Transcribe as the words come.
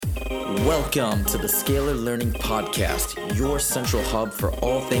Welcome to the Scalar Learning Podcast, your central hub for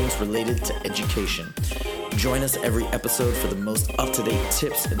all things related to education. Join us every episode for the most up-to-date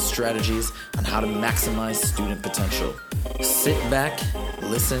tips and strategies on how to maximize student potential. Sit back,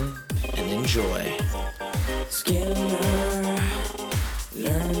 listen, and enjoy. Scalar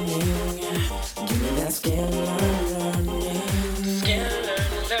Learning, give me that Scalar Learning.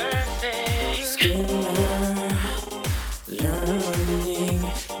 Scalar Learning. Scalar Learning,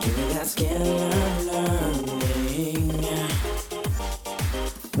 give me that Scalar Learning.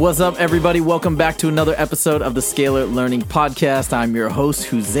 What's up, everybody? Welcome back to another episode of the Scalar Learning Podcast. I'm your host,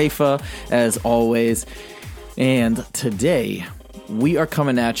 Huzaifa, as always. And today, we are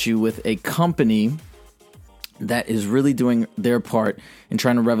coming at you with a company that is really doing their part in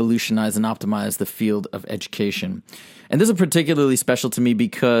trying to revolutionize and optimize the field of education. And this is particularly special to me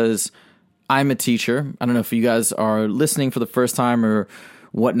because I'm a teacher. I don't know if you guys are listening for the first time or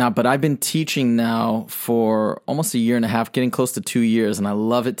whatnot, but I've been teaching now for almost a year and a half, getting close to 2 years, and I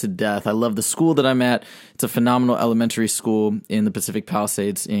love it to death. I love the school that I'm at. It's a phenomenal elementary school in the Pacific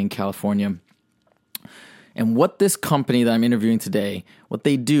Palisades in California. And what this company that I'm interviewing today, what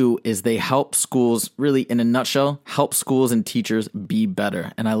they do is they help schools, really in a nutshell, help schools and teachers be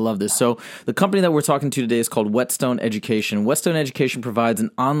better. And I love this. So the company that we're talking to today is called Whetstone Education. Whetstone Education provides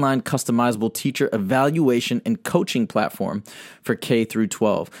an online customizable teacher evaluation and coaching platform for K through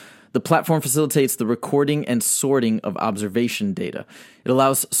 12. The platform facilitates the recording and sorting of observation data. It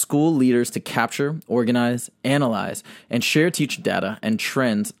allows school leaders to capture, organize, analyze, and share teacher data and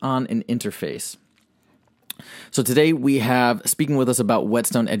trends on an interface. So today we have, speaking with us about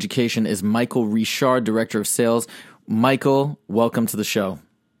Whetstone Education, is Michael Richard, Director of Sales. Michael, welcome to the show.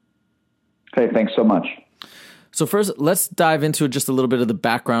 Hey, thanks so much. So first, let's dive into just a little bit of the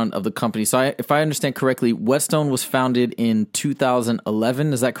background of the company. So if I understand correctly, Whetstone was founded in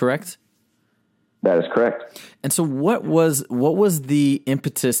 2011. Is that correct? That is correct. And so what was the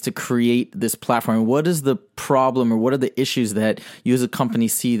impetus to create this platform? What is the problem or what are the issues that you as a company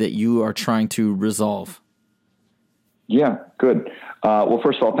see that you are trying to resolve? Yeah, good. Well,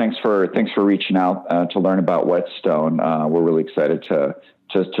 first of all, thanks for reaching out to learn about Whetstone. We're really excited to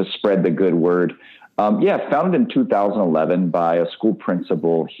spread the good word. Founded in 2011 by a school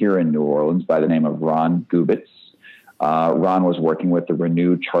principal here in New Orleans by the name of Ron Gubitz. Ron was working with the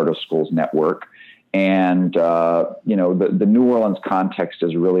Renewed Charter Schools Network. And, the New Orleans context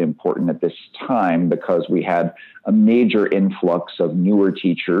is really important at this time because we had a major influx of newer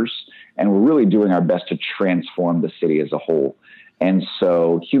teachers, and we're really doing our best to transform the city as a whole. And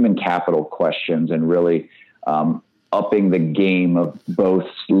so human capital questions and really upping the game of both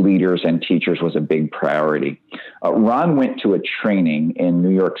leaders and teachers was a big priority. Ron went to a training in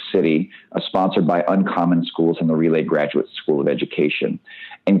New York City, sponsored by Uncommon Schools and the Relay Graduate School of Education,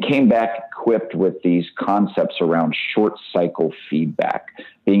 and came back equipped with these concepts around short cycle feedback,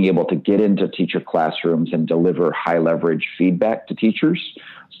 being able to get into teacher classrooms and deliver high leverage feedback to teachers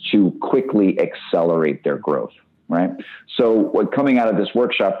to quickly accelerate their growth, right? So coming out of this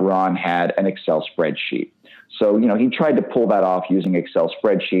workshop, Ron had an Excel spreadsheet. So, he tried to pull that off using Excel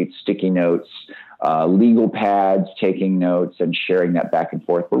spreadsheets, sticky notes, legal pads, taking notes and sharing that back and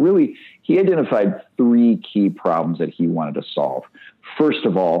forth. But really, he identified three key problems that he wanted to solve. First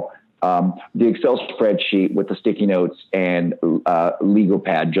of all, the Excel spreadsheet with the sticky notes and legal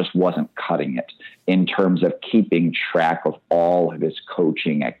pad just wasn't cutting it in terms of keeping track of all of his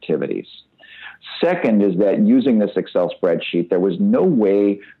coaching activities. Second is that using this Excel spreadsheet, there was no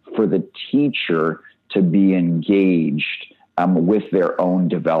way for the teacher to be engaged with their own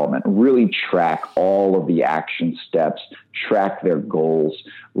development, really track all of the action steps, track their goals,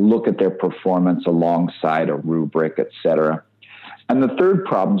 look at their performance alongside a rubric, et cetera. And the third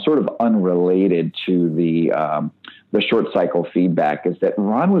problem, sort of unrelated to the short cycle feedback, is that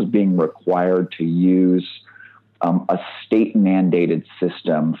Ron was being required to use a state mandated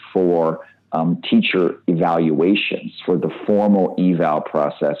system for teacher evaluations, for the formal eval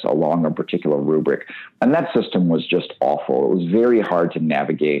process along a particular rubric. And that system was just awful. It was very hard to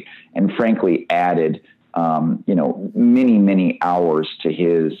navigate and frankly added, many, many hours to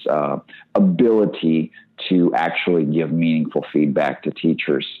his ability to actually give meaningful feedback to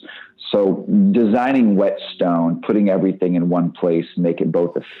teachers. So designing Whetstone, putting everything in one place, make it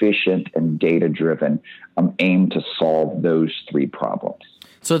both efficient and data-driven, aim to solve those three problems.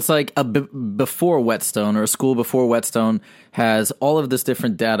 So it's like before Whetstone, or a school before Whetstone has all of this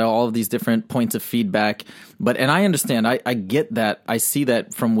different data, all of these different points of feedback. And I understand, I get that, I see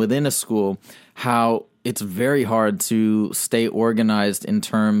that from within a school, how it's very hard to stay organized in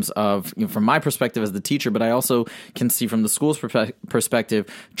terms of, from my perspective as the teacher, but I also can see from the school's perspective,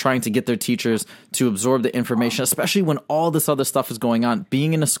 trying to get their teachers to absorb the information, especially when all this other stuff is going on.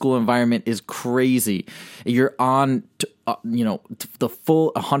 Being in a school environment is crazy. You're on the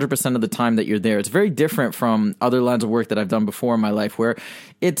full 100% of the time that you're there. It's very different from other lines of work that I've done before in my life, where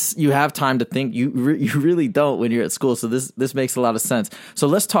you have time to think. You really don't when you're at school. So this makes a lot of sense. So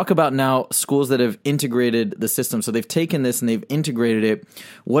let's talk about now schools that have integrated the system. So they've taken this and they've integrated it.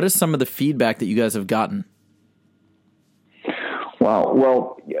 What is some of the feedback that you guys have gotten? Wow.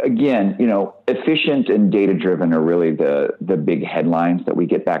 Well, again, efficient and data-driven are really the big headlines that we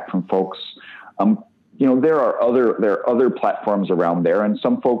get back from folks. There are other platforms around there, and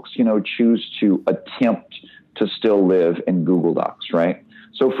some folks, choose to attempt to still live in Google Docs, right?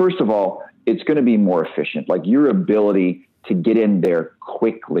 So first of all, it's going to be more efficient. Like your ability to get in there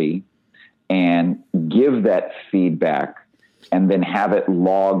quickly and give that feedback and then have it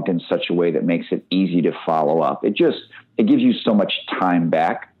logged in such a way that makes it easy to follow up. It gives you so much time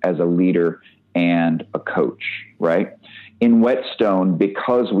back as a leader and a coach, right? In Whetstone,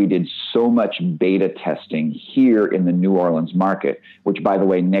 because we did so much beta testing here in the New Orleans market, which, by the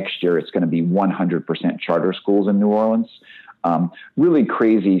way, next year it's going to be 100% charter schools in New Orleans. Really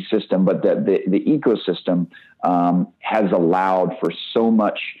crazy system, but the ecosystem has allowed for so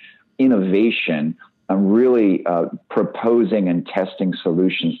much innovation and really proposing and testing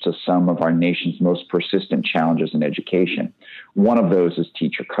solutions to some of our nation's most persistent challenges in education. One of those is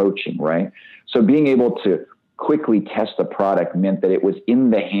teacher coaching, right? So being able to quickly test the product meant that it was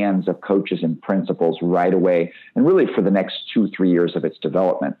in the hands of coaches and principals right away, and really for the next 2-3 years of its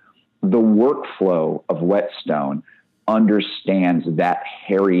development. The workflow of Whetstone understands that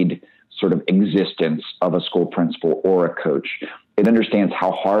harried sort of existence of a school principal or a coach. It understands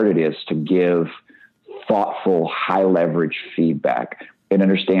how hard it is to give thoughtful, high leverage feedback. It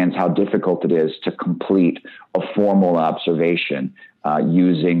understands how difficult it is to complete a formal observation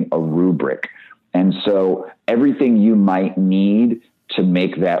using a rubric. And so everything you might need to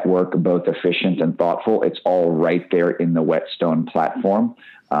make that work both efficient and thoughtful, it's all right there in the Whetstone platform.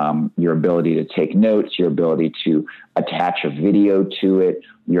 Your ability to take notes, your ability to attach a video to it,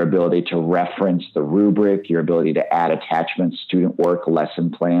 your ability to reference the rubric, your ability to add attachments, student work,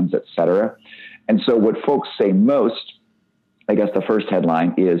 lesson plans, etc. And so what folks say most, I guess the first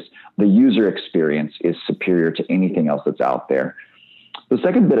headline is the user experience is superior to anything else that's out there. The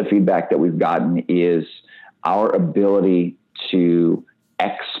second bit of feedback that we've gotten is our ability to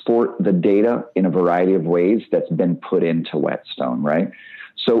export the data in a variety of ways that's been put into Whetstone, right?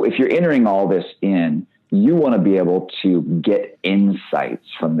 So if you're entering all this in, you want to be able to get insights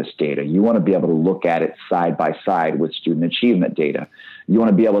from this data. You want to be able to look at it side by side with student achievement data. You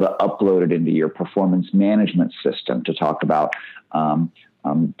want to be able to upload it into your performance management system to talk about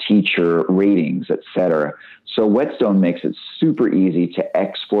teacher ratings, et cetera. So Whetstone makes it super easy to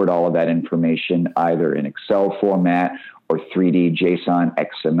export all of that information either in Excel format or 3D JSON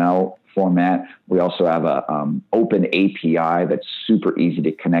XML format. We also have a open API that's super easy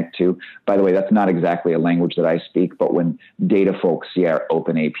to connect to. By the way, that's not exactly a language that I speak, but when data folks see our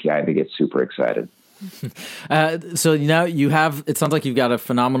open API, they get super excited. So now it sounds like you've got a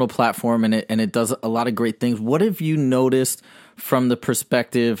phenomenal platform and it does a lot of great things. What have you noticed from the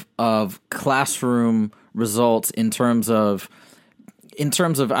perspective of classroom results in terms of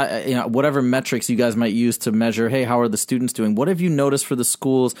whatever metrics you guys might use to measure, hey, how are the students doing? What have you noticed for the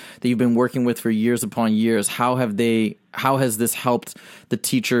schools that you've been working with for years upon years? How has this helped the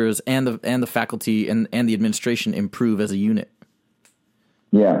teachers and the faculty and the administration improve as a unit?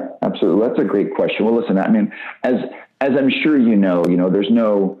 Yeah, absolutely. That's a great question. Well, listen, I mean, as I'm sure there's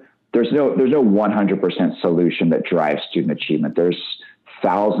no 100% solution that drives student achievement. There's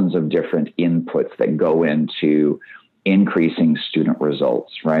thousands of different inputs that go into increasing student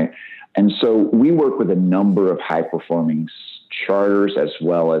results, right? And so we work with a number of high-performing charters as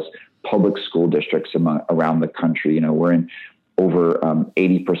well as public school districts around the country. We're in over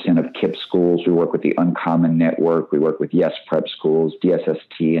 80% of KIPP schools. We work with the Uncommon Network. We work with Yes Prep schools,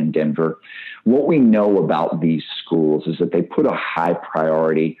 DSST in Denver. What we know about these schools is that they put a high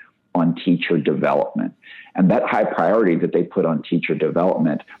priority on teacher development. And that high priority that they put on teacher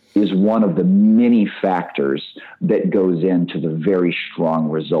development is one of the many factors that goes into the very strong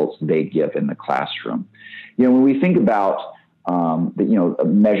results they give in the classroom. When we think about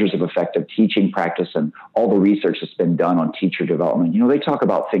measures of effective teaching practice and all the research that's been done on teacher development, they talk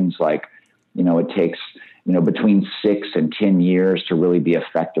about things like, it takes, between 6 and 10 years to really be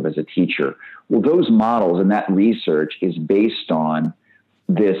effective as a teacher. Well, those models and that research is based on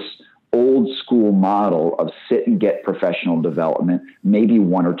this old school model of sit and get professional development, maybe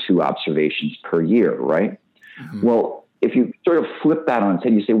 1 or 2 observations per year, right? Mm-hmm. Well, if you sort of flip that on its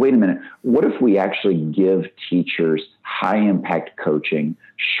head, you say, wait a minute, what if we actually give teachers high impact coaching,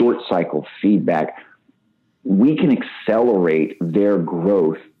 short cycle feedback? We can accelerate their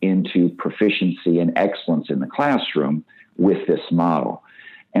growth into proficiency and excellence in the classroom with this model.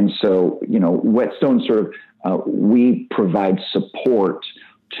 And so, Whetstone sort of, we provide support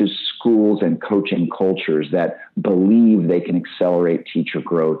to schools and coaching cultures that believe they can accelerate teacher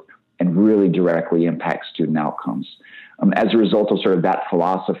growth and really directly impact student outcomes. As a result of sort of that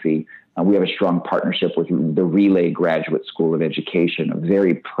philosophy, we have a strong partnership with the Relay Graduate School of Education, a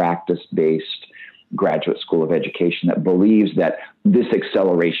very practice-based graduate school of education that believes that this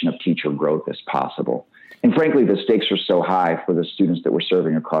acceleration of teacher growth is possible. And frankly, the stakes are so high for the students that we're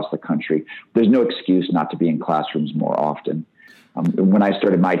serving across the country. There's no excuse not to be in classrooms more often. When I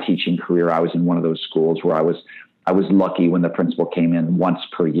started my teaching career, I was in one of those schools where I was lucky when the principal came in once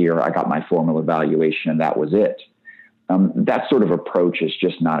per year. I got my formal evaluation and that was it. That sort of approach is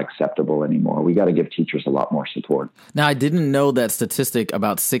just not acceptable anymore. We got to give teachers a lot more support. Now, I didn't know that statistic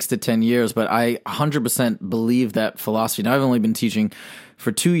about 6 to 10 years, but I 100% believe that philosophy. Now, I've only been teaching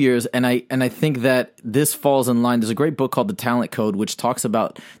for 2 years, and I think that this falls in line. There's a great book called The Talent Code, which talks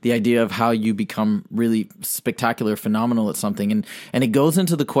about the idea of how you become really spectacular, phenomenal at something. And it goes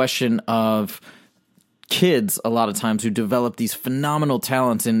into the question of kids a lot of times who develop these phenomenal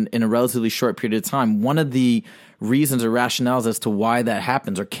talents in a relatively short period of time. One of the reasons or rationales as to why that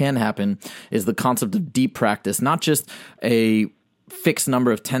happens or can happen is the concept of deep practice, not just a fixed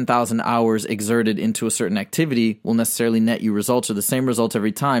number of 10,000 hours exerted into a certain activity will necessarily net you results or the same results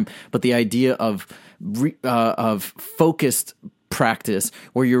every time, but the idea of focused practice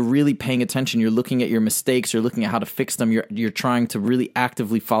where you're really paying attention, you're looking at your mistakes, you're looking at how to fix them, you're trying to really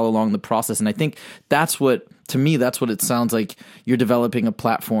actively follow along the process. And I think that's what it sounds like you're developing a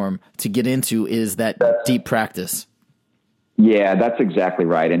platform to get into, is that deep practice. Yeah, that's exactly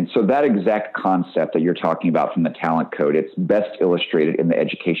right. And so that exact concept that you're talking about from the Talent Code, it's best illustrated in the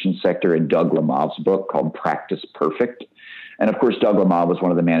education sector in Doug Lemav's book called Practice Perfect. And of course, Doug Lemav was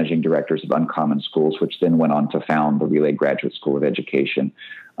one of the managing directors of Uncommon Schools, which then went on to found the Relay Graduate School of Education.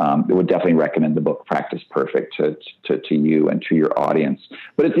 I would definitely recommend the book Practice Perfect to you and to your audience.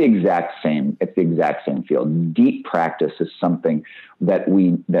 But it's the exact same. It's the exact same field. Deep practice is something that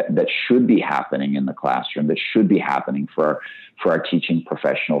should be happening in the classroom, that should be happening for our teaching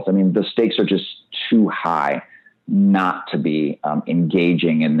professionals. I mean, the stakes are just too high not to be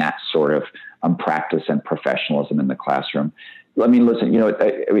engaging in that sort of practice and professionalism in the classroom. I mean, listen,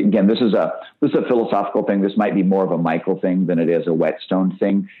 again, this is a philosophical thing. This might be more of a Michael thing than it is a Whetstone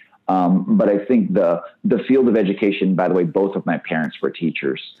thing. But I think the field of education, by the way, both of my parents were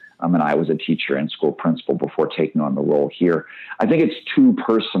teachers. And I was a teacher and school principal before taking on the role here. I think it's too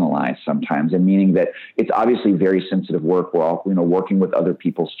personalized sometimes, and meaning that it's obviously very sensitive work. We're all, working with other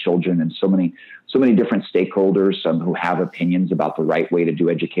people's children and so many different stakeholders, who have opinions about the right way to do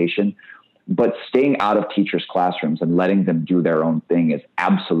education. But staying out of teachers' classrooms and letting them do their own thing is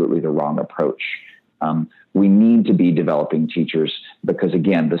absolutely the wrong approach. We need to be developing teachers because,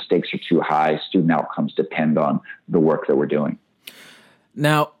 again, the stakes are too high. Student outcomes depend on the work that we're doing.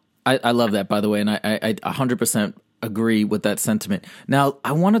 Now, I love that, by the way, and I 100% agree with that sentiment. Now,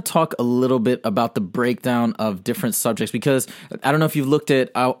 I want to talk a little bit about the breakdown of different subjects, because I don't know if you've looked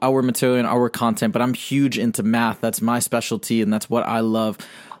at our material and our content, but I'm huge into math. That's my specialty, and that's what I love.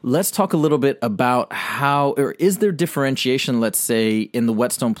 Let's talk a little bit about is there differentiation, let's say, in the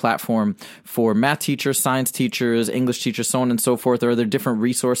Whetstone platform for math teachers, science teachers, English teachers, so on and so forth? Or are there different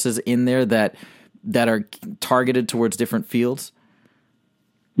resources in there that are targeted towards different fields?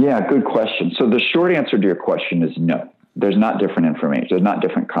 Yeah, good question. So the short answer to your question is no. There's not different information. There's not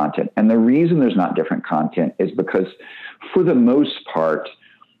different content. And the reason there's not different content is because, for the most part,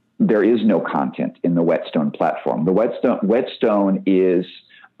 there is no content in the Whetstone platform. The Whetstone is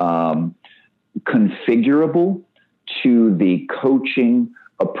configurable to the coaching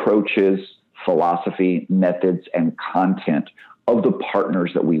approaches, philosophy, methods, and content of the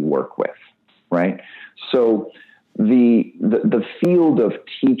partners that we work with, right? So the field of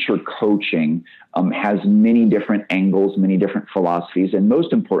teacher coaching has many different angles, many different philosophies, and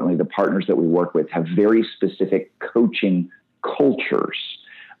most importantly, the partners that we work with have very specific coaching cultures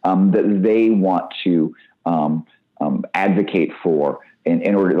that they want to advocate for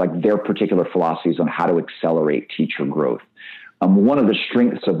in order, like their particular philosophies on how to accelerate teacher growth. One of the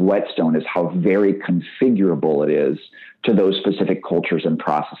strengths of Whetstone is how very configurable it is to those specific cultures and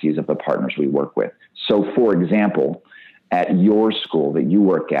processes of the partners we work with. So, for example, at your school that you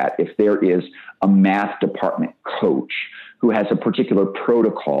work at, if there is a math department coach who has a particular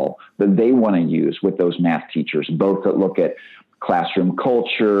protocol that they want to use with those math teachers, both that look at classroom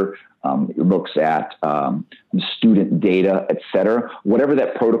culture, looks at student data, et cetera, whatever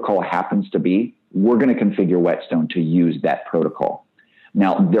that protocol happens to be, we're going to configure Whetstone to use that protocol.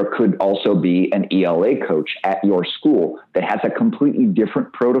 Now, there could also be an ELA coach at your school that has a completely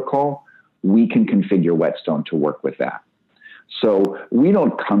different protocol. We can configure Whetstone to work with that. So we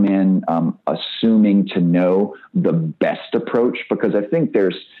don't come in assuming to know the best approach, because I think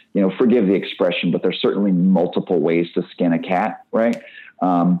there's, forgive the expression, but there's certainly multiple ways to skin a cat, right?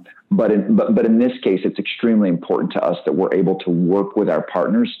 But in this case, it's extremely important to us that we're able to work with our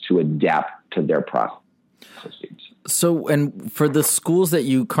partners to adapt to their processes. So, and for the schools that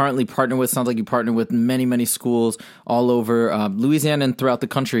you currently partner with, sounds like you partner with many, many schools all over Louisiana and throughout the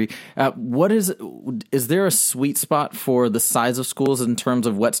country. Is there a sweet spot for the size of schools in terms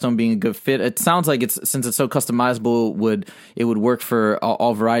of Whetstone being a good fit? It sounds like since it's so customizable, it would work for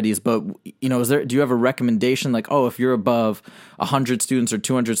all varieties. But do you have a recommendation like, if you're above 100 students or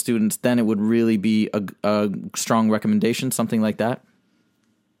 200 students, then it would really be a strong recommendation, something like that?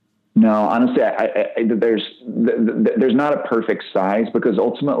 No, honestly, there's not a perfect size, because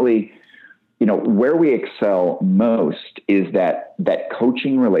ultimately, where we excel most is that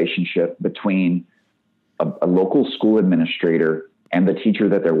coaching relationship between a local school administrator and the teacher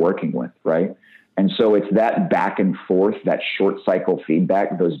that they're working with, right? And so it's that back and forth, that short cycle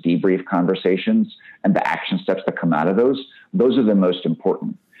feedback, those debrief conversations, and the action steps that come out of those are the most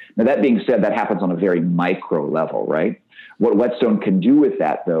important. Now, that being said, that happens on a very micro level, right? What Whetstone can do with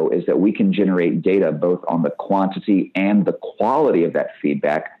that, though, is that we can generate data both on the quantity and the quality of that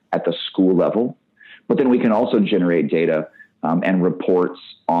feedback at the school level. But then we can also generate data and reports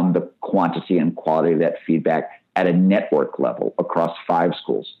on the quantity and quality of that feedback at a network level across 5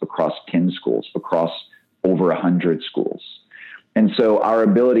 schools, across 10 schools, across over 100 schools. And so our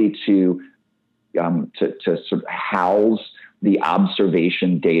ability to sort of house the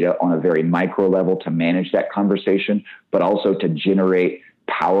observation data on a very micro level to manage that conversation, but also to generate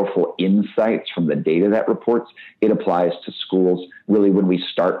powerful insights from the data that reports, it applies to schools. Really, when we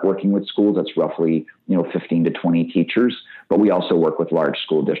start working with schools, that's roughly 15 to 20 teachers, but we also work with large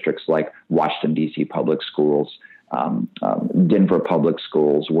school districts like Washington, D.C. Public Schools, Denver Public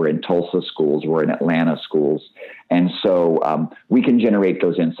Schools, we're in Tulsa schools, we're in Atlanta schools. And so we can generate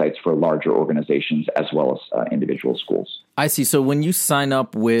those insights for larger organizations as well as individual schools. I see. So when you sign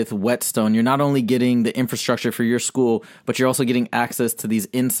up with Whetstone, you're not only getting the infrastructure for your school, but you're also getting access to these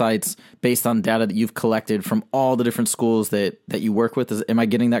insights based on data that you've collected from all the different schools that you work with. Am I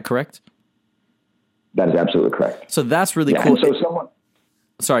getting that correct? That is absolutely correct. So that's really cool. And so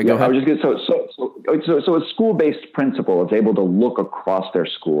Sorry, go ahead. I was just going to so a school-based principal is able to look across their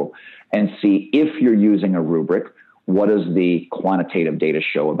school and see if you're using a rubric, what does the quantitative data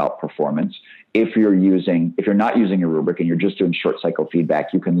show about performance? If you're not using a rubric and you're just doing short cycle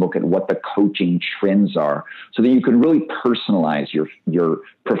feedback, you can look at what the coaching trends are so that you can really personalize your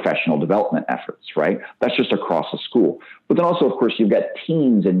professional development efforts, right? That's just across a school. But then also, of course, you've got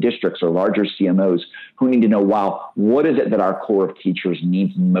teams and districts or larger CMOs who need to know, wow, what is it that our core of teachers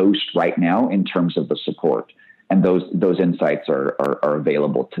needs most right now in terms of the support? And those insights are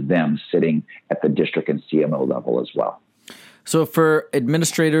available to them sitting at the district and CMO level as well. So for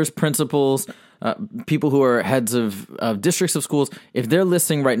administrators, principals, people who are heads of districts of schools, if they're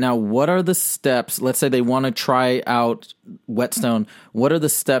listening right now, what are the steps? Let's say they want to try out Whetstone. What are the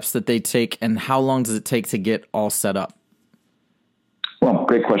steps that they take, and how long does it take to get all set up? Well,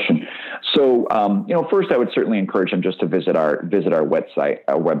 great question. So, first I would certainly encourage them just to visit our website,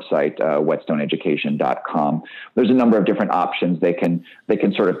 whetstoneeducation.com. There's a number of different options they can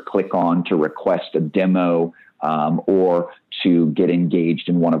sort of click on to request a demo, or to get engaged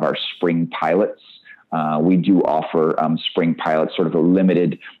in one of our spring pilots. We do offer spring pilots, sort of a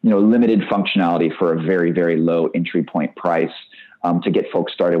limited functionality for a very, very low entry point price to get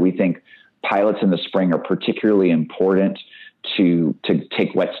folks started. We think pilots in the spring are particularly important to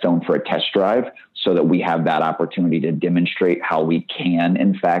take Whetstone for a test drive so that we have that opportunity to demonstrate how we can,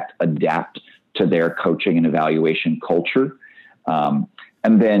 in fact, adapt to their coaching and evaluation culture.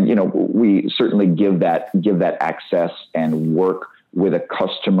 And then, we certainly give that access and work with a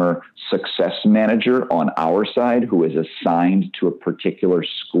customer success manager on our side who is assigned to a particular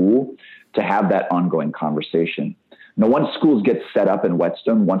school to have that ongoing conversation. Now, once schools get set up in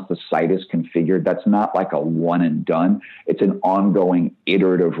Whetstone, once the site is configured, that's not like a one and done. It's an ongoing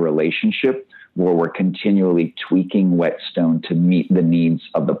iterative relationship where we're continually tweaking Whetstone to meet the needs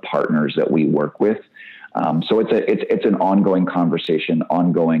of the partners that we work with. So it's an ongoing conversation,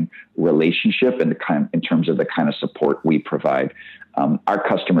 ongoing relationship, and in terms of the kind of support we provide. Our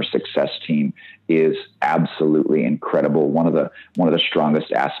customer success team is absolutely incredible. One of the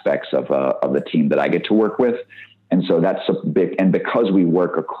strongest aspects of the team that I get to work with. And so that's a big, and because we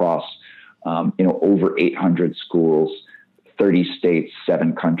work across, over 800 schools, 30 states,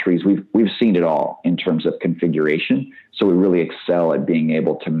 7 countries, we've seen it all in terms of configuration. So we really excel at being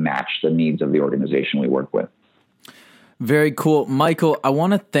able to match the needs of the organization we work with. Very cool. Michael, I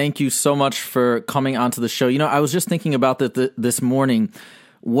want to thank you so much for coming onto the show. I was just thinking about this morning.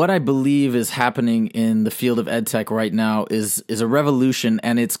 What I believe is happening in the field of EdTech right now is a revolution,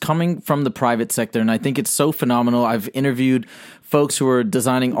 and it's coming from the private sector. And I think it's so phenomenal. I've interviewed folks who are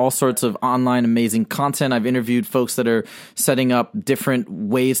designing all sorts of online amazing content. I've interviewed folks that are setting up different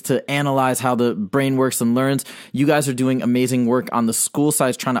ways to analyze how the brain works and learns. You guys are doing amazing work on the school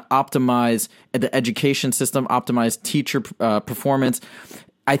side, trying to optimize the education system, optimize teacher performance.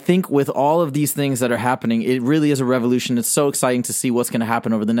 I think with all of these things that are happening, it really is a revolution. It's so exciting to see what's going to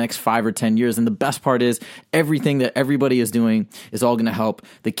happen over the next 5 or 10 years. And the best part is everything that everybody is doing is all going to help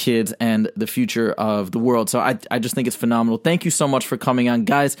the kids and the future of the world. So I just think it's phenomenal. Thank you so much for coming on.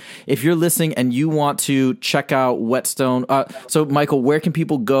 Guys, if you're listening and you want to check out Whetstone, so Michael, where can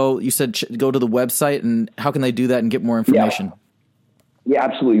people go? You said go to the website, and how can they do that and get more information? Yeah,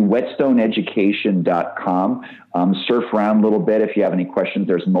 absolutely. Whetstoneeducation.com. Surf around a little bit. If you have any questions,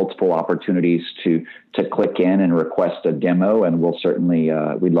 there's multiple opportunities to click in and request a demo, and we'll certainly,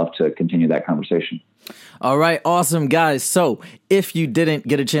 we'd love to continue that conversation. All right. Awesome, guys. So if you didn't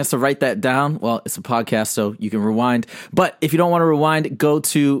get a chance to write that down, well, it's a podcast, so you can rewind. But if you don't want to rewind, go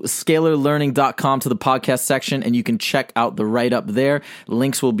to scalarlearning.com to the podcast section, and you can check out the write-up there.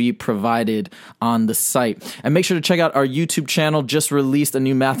 Links will be provided on the site. And make sure to check out our YouTube channel. Just released a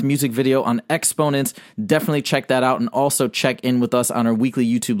new math music video on exponents. Definitely check that out, and also check in with us on our weekly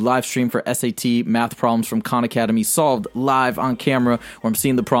YouTube live stream for SAT math problems from Khan Academy, solved live on camera, where I'm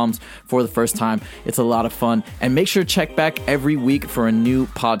seeing the problems for the first time. It's a lot of fun. And make sure to check back every week for a new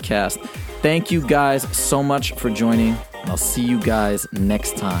podcast. Thank you guys so much for joining. I'll see you guys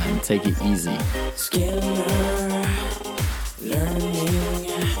next time. Take it easy.